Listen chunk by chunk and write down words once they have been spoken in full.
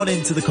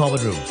Into the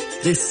common room.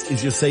 This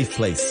is your safe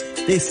place.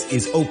 This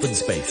is open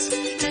space.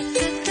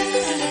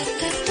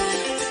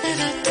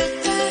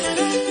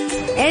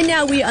 And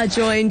now we are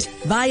joined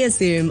via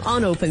Zoom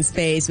on Open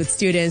Space with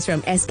students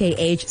from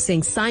SKH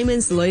St.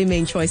 Simon's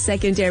Ming Choi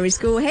Secondary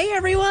School. Hey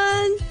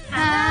everyone!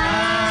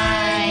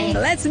 Hi!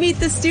 Let's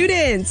meet the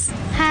students.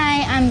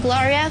 Hi, I'm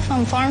Gloria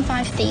from Form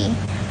 5D.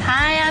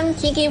 Hi, I'm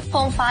Kiki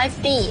from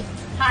 5D.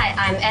 Hi,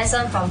 I'm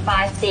Essen from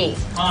 5D.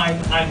 Hi,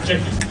 I'm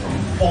Jackie from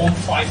Form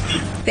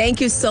 5D.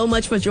 Thank you so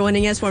much for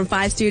joining us, Form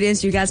 5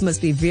 students. You guys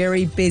must be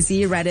very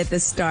busy right at the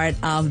start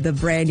of the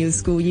brand new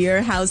school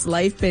year. How's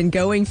life been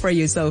going for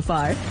you so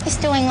far? It's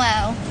doing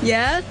well.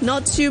 Yeah?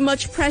 Not too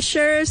much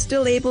pressure?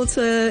 Still able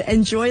to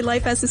enjoy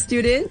life as a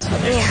student?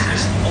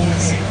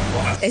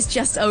 It's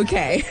just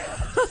okay.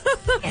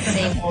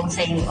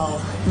 Same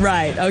old.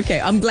 Right,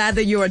 okay. I'm glad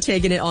that you are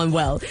taking it on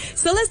well.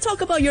 So let's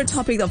talk about your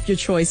topic of your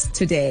choice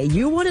today.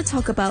 You want to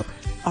talk about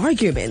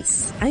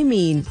arguments. I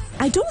mean,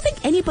 I don't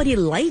think anybody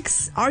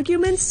likes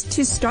arguments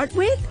to start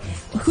with.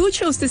 Who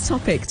chose this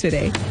topic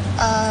today?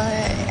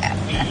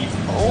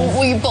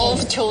 We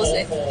both chose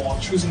it. For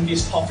choosing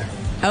this topic.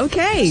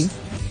 Okay.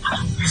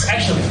 It's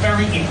actually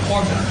very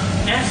important.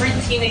 Every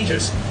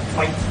teenagers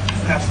might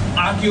have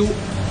argued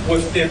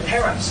with their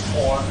parents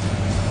or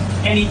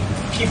any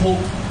people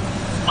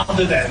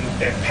other than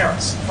their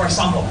parents. For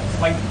example,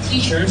 like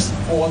teachers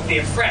or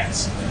their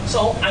friends.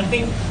 So I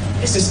think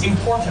this is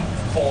important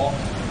for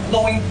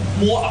knowing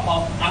more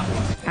about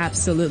argument.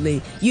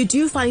 Absolutely. You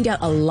do find out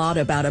a lot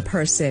about a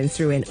person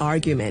through an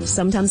argument.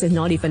 Sometimes it's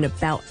not even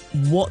about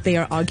what they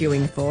are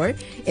arguing for.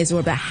 It's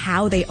more about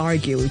how they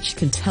argue, which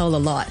can tell a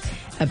lot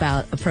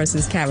about a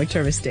person's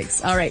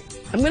characteristics. All right.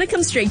 I'm going to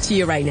come straight to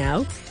you right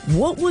now.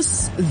 What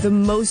was the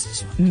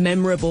most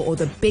memorable or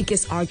the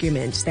biggest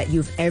argument that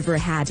you've ever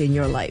had in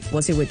your life?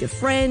 Was it with your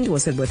friend?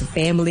 Was it with a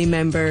family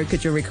member?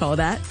 Could you recall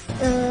that?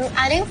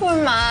 I think for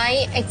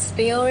my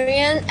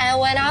experience, and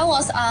when I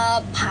was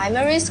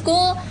primary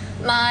school,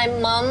 my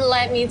mom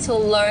let me to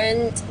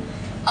learn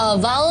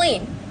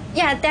violin.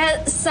 Yeah,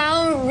 that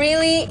sounds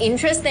really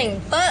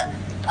interesting. But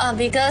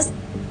because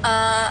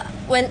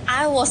when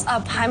I was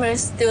a primary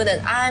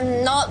student,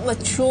 I'm not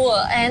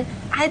mature, and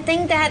I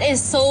think that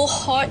is so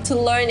hard to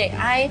learn it.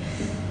 I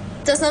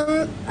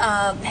doesn't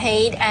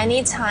paid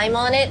any time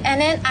on it,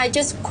 and then I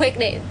just quit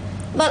it.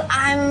 But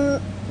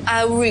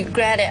I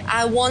regret it.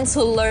 I want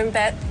to learn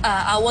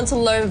I want to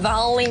learn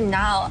violin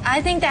now.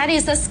 I think that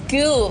is a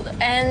skill,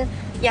 and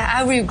yeah,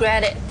 I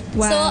regret it.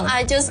 Wow. So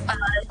I just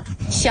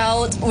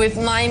shout with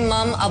my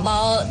mom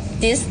about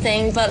this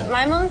thing, but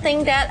my mom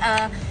think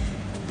that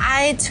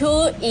I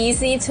too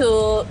easy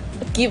to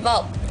give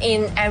up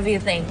in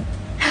everything.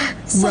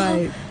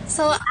 Right.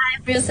 So I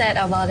feel sad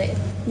about it.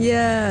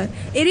 Yeah,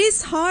 it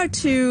is hard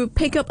to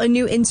pick up a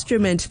new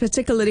instrument,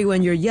 particularly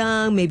when you're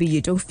young. Maybe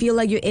you don't feel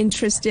like you're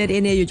interested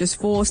in it. You're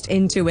just forced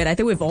into it. I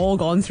think we've all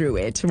gone through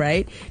it,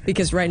 right?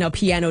 Because right now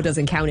piano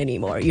doesn't count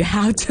anymore. You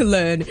have to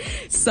learn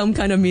some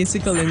kind of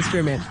musical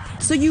instrument.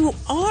 So you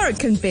are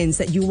convinced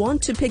that you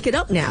want to pick it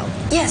up now?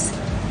 Yes.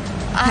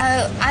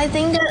 I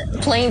think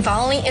that playing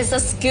violin is a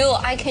skill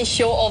I can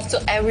show off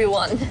to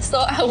everyone. So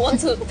I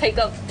want to pick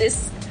up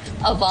this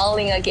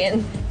violin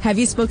again. Have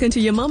you spoken to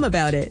your mom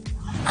about it?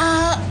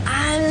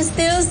 I'm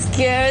still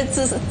scared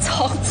to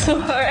talk to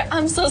her.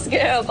 I'm so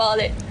scared about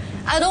it.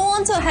 I don't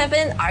want to have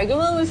an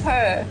argument with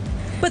her.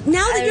 But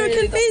now that you're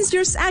really convinced,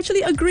 you're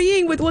actually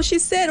agreeing with what she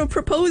said or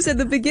proposed at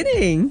the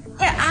beginning.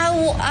 Yeah,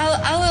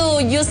 I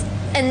will use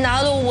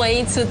another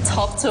way to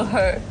talk to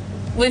her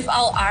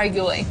without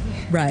arguing.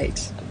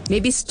 Right.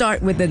 Maybe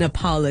start with an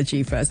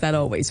apology first. That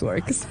always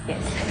works.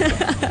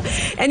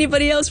 Yes.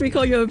 Anybody else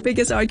recall your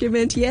biggest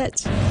argument yet?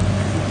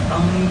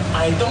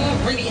 I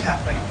don't really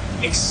have like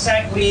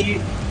exactly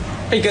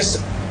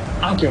biggest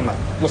argument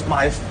with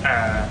my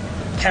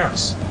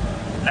parents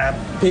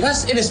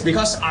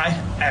because I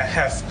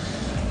have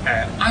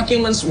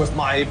arguments with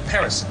my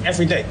parents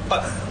every day.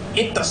 But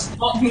it does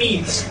not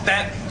mean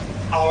that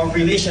our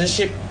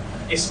relationship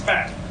is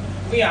bad.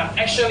 We are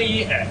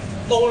actually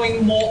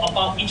knowing more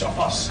about each of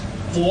us.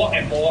 More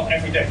and more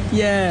every day.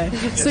 Yeah.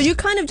 Yes. So you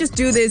kind of just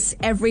do this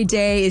every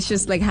day. It's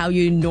just like how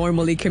you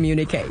normally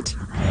communicate.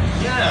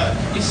 Yeah,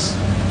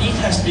 it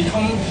has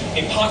become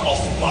a part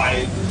of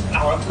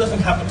our living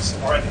habits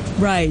already.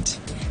 Right.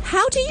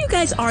 How do you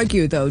guys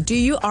argue though? Do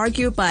you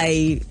argue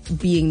by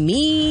being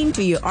mean?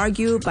 Do you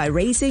argue by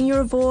raising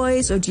your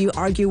voice? Or do you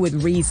argue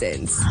with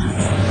reasons?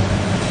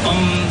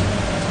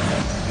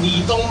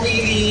 We don't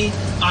really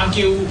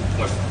argue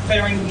with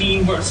very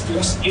mean words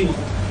because it would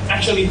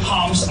actually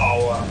harms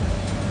our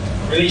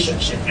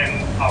relationship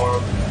and our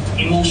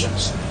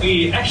emotions.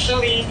 We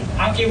actually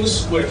argue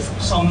with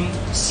some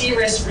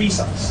serious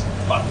reasons,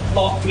 but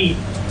not mean,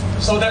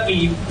 so that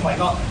we might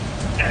not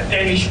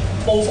damage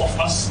both of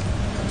us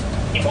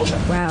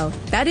emotions. Wow.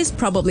 That is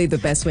probably the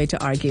best way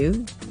to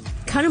argue.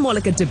 Kind of more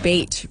like a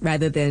debate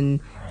rather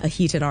than a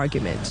heated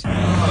argument.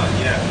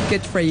 Yeah.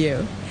 Good for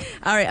you.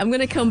 All right, I'm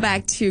going to come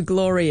back to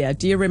Gloria.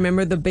 Do you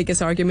remember the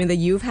biggest argument that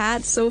you've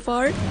had so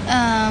far?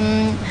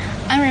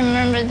 I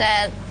remember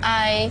that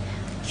I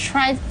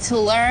tried to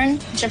learn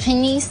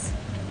Japanese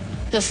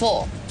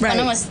before when I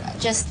Right. was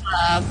just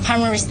a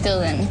primary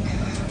student.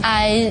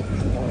 I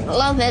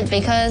love it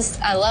because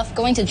I love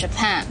going to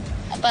Japan,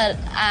 but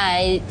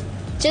I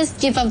just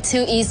give up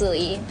too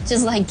easily,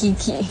 just like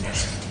Geeky.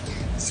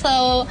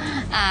 So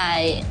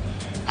I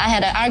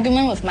had an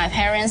argument with my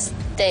parents.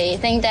 They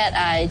think that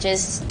I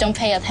just don't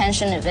pay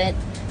attention of it,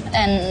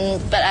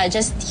 but I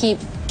just keep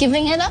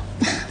giving it up.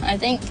 I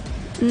think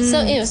so.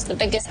 It was the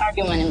biggest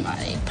argument in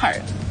my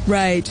part.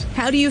 Right.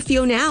 How do you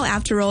feel now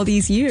after all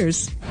these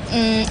years?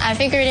 I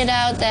figured it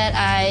out that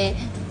I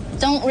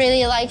don't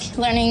really like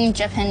learning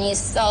Japanese,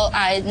 so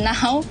I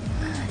now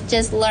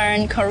just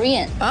learn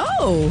Korean.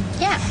 Oh,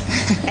 Yeah,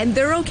 and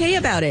they're okay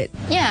about it.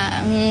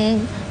 yeah.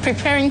 I'm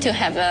preparing to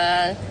have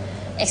a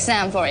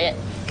exam for it.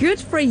 Good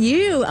for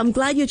you. I'm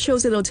glad you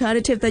chose an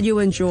alternative that you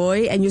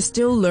enjoy and you're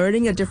still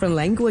learning a different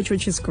language,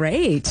 which is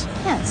great.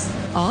 Yes.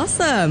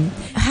 Awesome.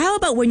 How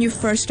about when you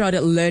first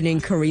started learning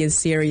Korean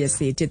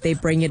seriously? Did they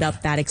bring it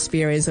up, that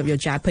experience of your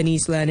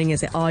Japanese learning, and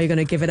say, oh, you're going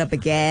to give it up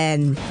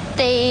again?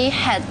 They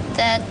had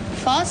that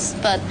thoughts,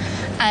 but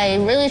I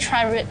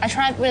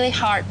tried really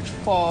hard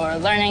for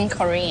learning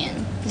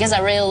Korean because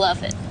I really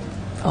love it.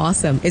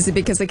 Awesome. Is it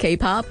because of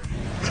K-pop?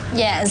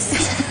 Yes.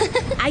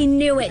 I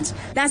knew it.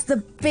 That's the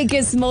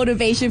biggest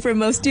motivation for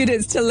most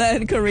students to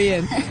learn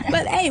Korean.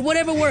 But hey,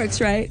 whatever works,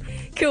 right?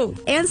 Cool.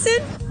 Anson?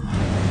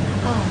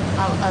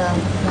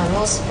 My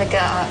most bigger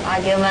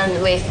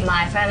argument with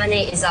my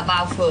family is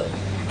about food.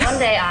 One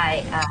day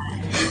I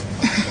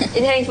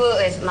eating food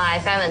with my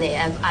family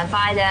and I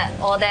find that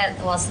all that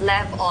was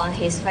left on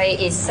his plate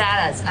is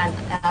salads, and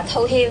I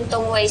told him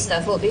don't waste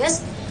the food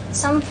because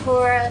some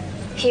poor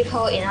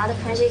people in other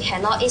countries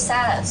cannot eat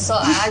salad. So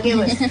I argued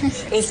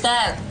with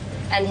them,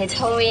 and he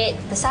told me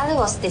the salad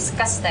was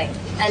disgusting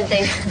and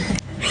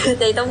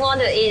they don't want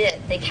to eat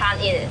it. They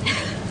can't eat it.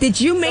 Did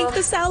you make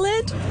the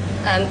salad?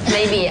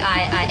 Maybe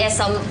I add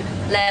some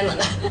lemon.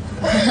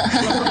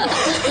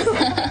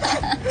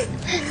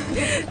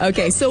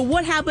 Okay, so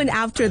what happened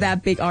after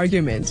that big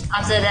argument?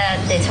 After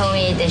that, they told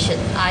me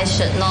I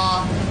should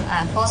not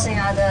forcing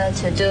others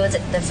to do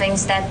the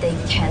things that they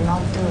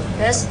cannot do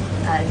because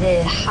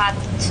it's hard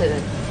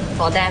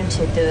for them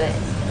to do it.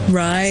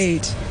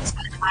 Right. So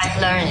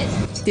I've learned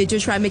it. Did you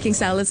try making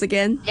salads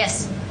again?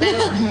 Yes,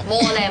 lemon,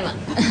 more lemon.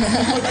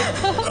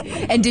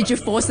 And did you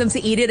force them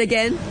to eat it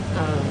again?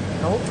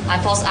 Nope,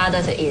 I force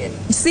others to eat it.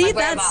 See, My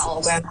grandma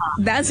or grandpa.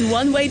 that's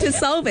one way to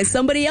solve it.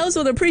 Somebody else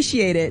will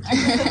appreciate it.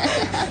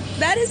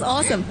 That is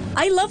awesome.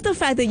 I love the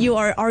fact that you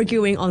are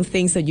arguing on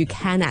things that you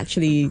can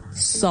actually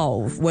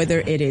solve, whether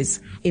it is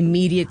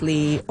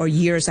immediately or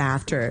years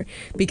after.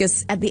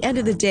 Because at the end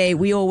of the day,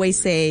 we always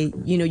say,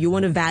 you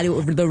want to value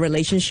the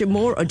relationship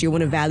more, or do you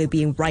want to value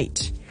being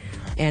right?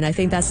 And I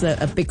think that's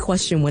a big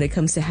question when it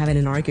comes to having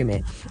an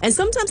argument. And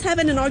sometimes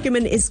having an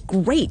argument is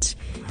great.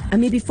 I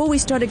mean, before we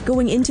started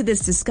going into this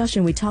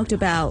discussion, we talked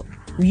about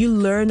you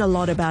learn a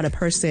lot about a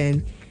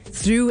person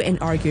through an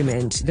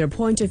argument, their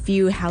point of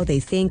view, how they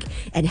think,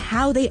 and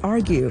how they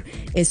argue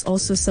is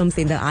also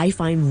something that I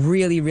find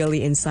really,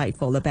 really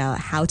insightful about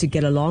how to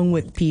get along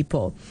with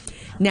people.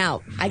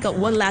 Now, I got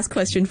one last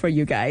question for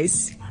you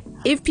guys.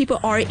 If people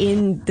are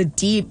in the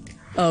deep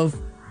of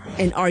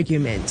an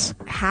argument,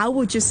 how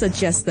would you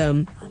suggest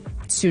them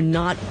to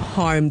not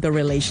harm the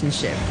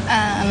relationship?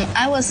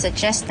 I would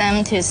suggest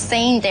them to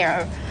say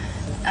their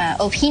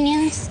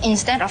opinions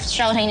instead of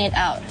shouting it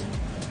out.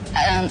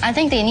 I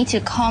think they need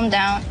to calm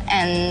down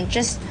and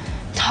just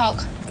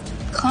talk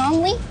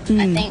calmly.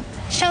 I think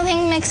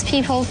shouting makes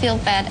people feel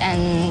bad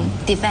and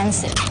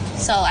defensive.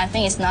 So I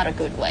think it's not a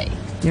good way.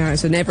 Yeah,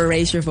 so never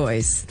raise your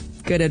voice.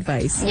 Good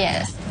advice.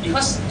 Yes.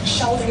 Because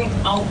shouting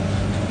out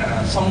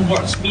some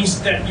words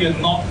means that you're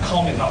not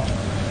calm enough.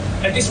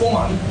 At this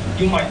moment,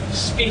 you might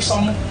speak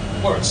some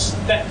words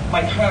that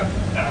might hurt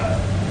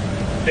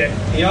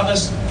the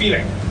other's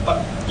feeling,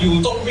 but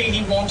you don't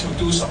really want to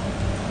do so.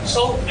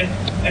 So at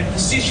the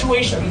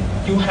situation,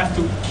 you have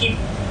to keep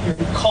your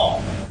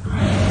calm.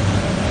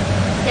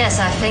 Yes,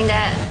 I think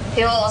that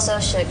people also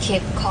should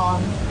keep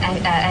calm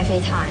every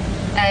time.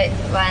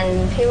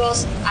 When people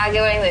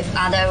arguing with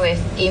others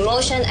with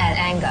emotion and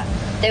anger,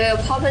 they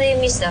will probably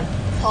miss the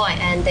point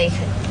and they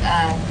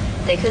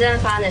couldn't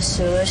find a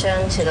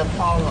solution to the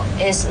problem.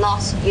 It's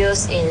not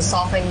used in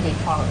solving the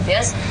problem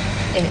because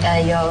if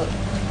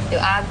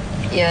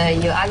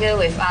you argue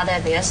with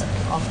others because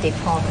of the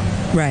problem.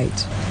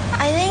 Right.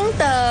 I think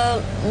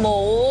the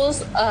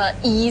most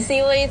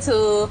easy way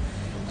to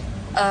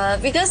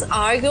because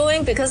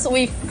arguing, because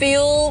we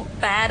feel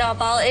bad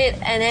about it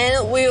and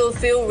then we will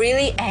feel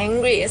really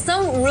angry.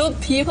 Some rude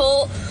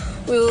people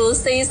will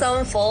say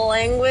some foul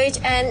language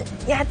and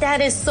yeah,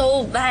 that is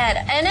so bad.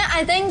 And then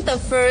I think the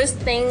first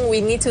thing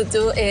we need to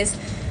do is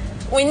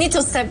we need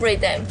to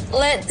separate them.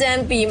 Let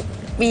them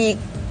be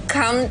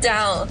calm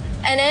down.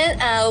 And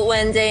then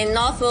when they're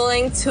not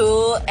feeling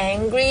too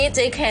angry,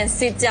 they can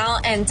sit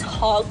down and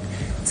talk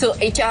to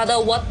each other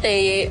what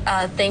they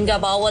think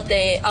about,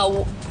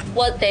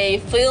 what they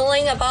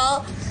feeling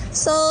about.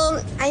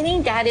 So I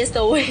think that is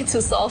the way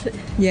to solve it.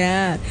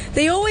 Yeah.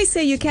 They always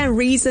say you can't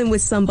reason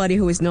with somebody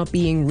who is not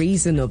being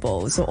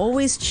reasonable. So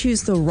always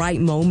choose the right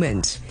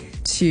moment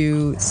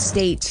to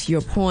state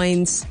your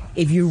points.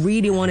 If you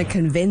really want to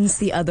convince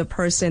the other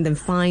person, then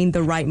find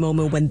the right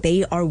moment when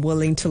they are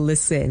willing to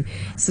listen.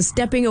 So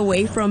stepping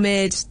away from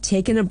it,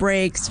 taking a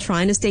break,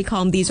 trying to stay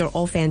calm, these are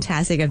all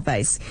fantastic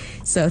advice.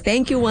 So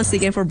thank you once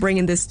again for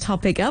bringing this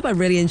topic up. I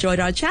really enjoyed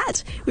our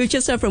chat. We've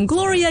just heard from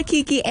Gloria,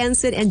 Kiki,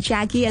 Anson, and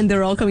Jackie, and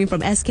they're all coming from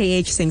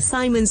SKH St.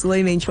 Simon's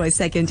Ming Choi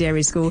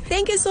Secondary School.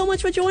 Thank you so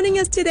much for joining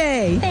us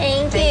today.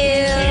 Thank you.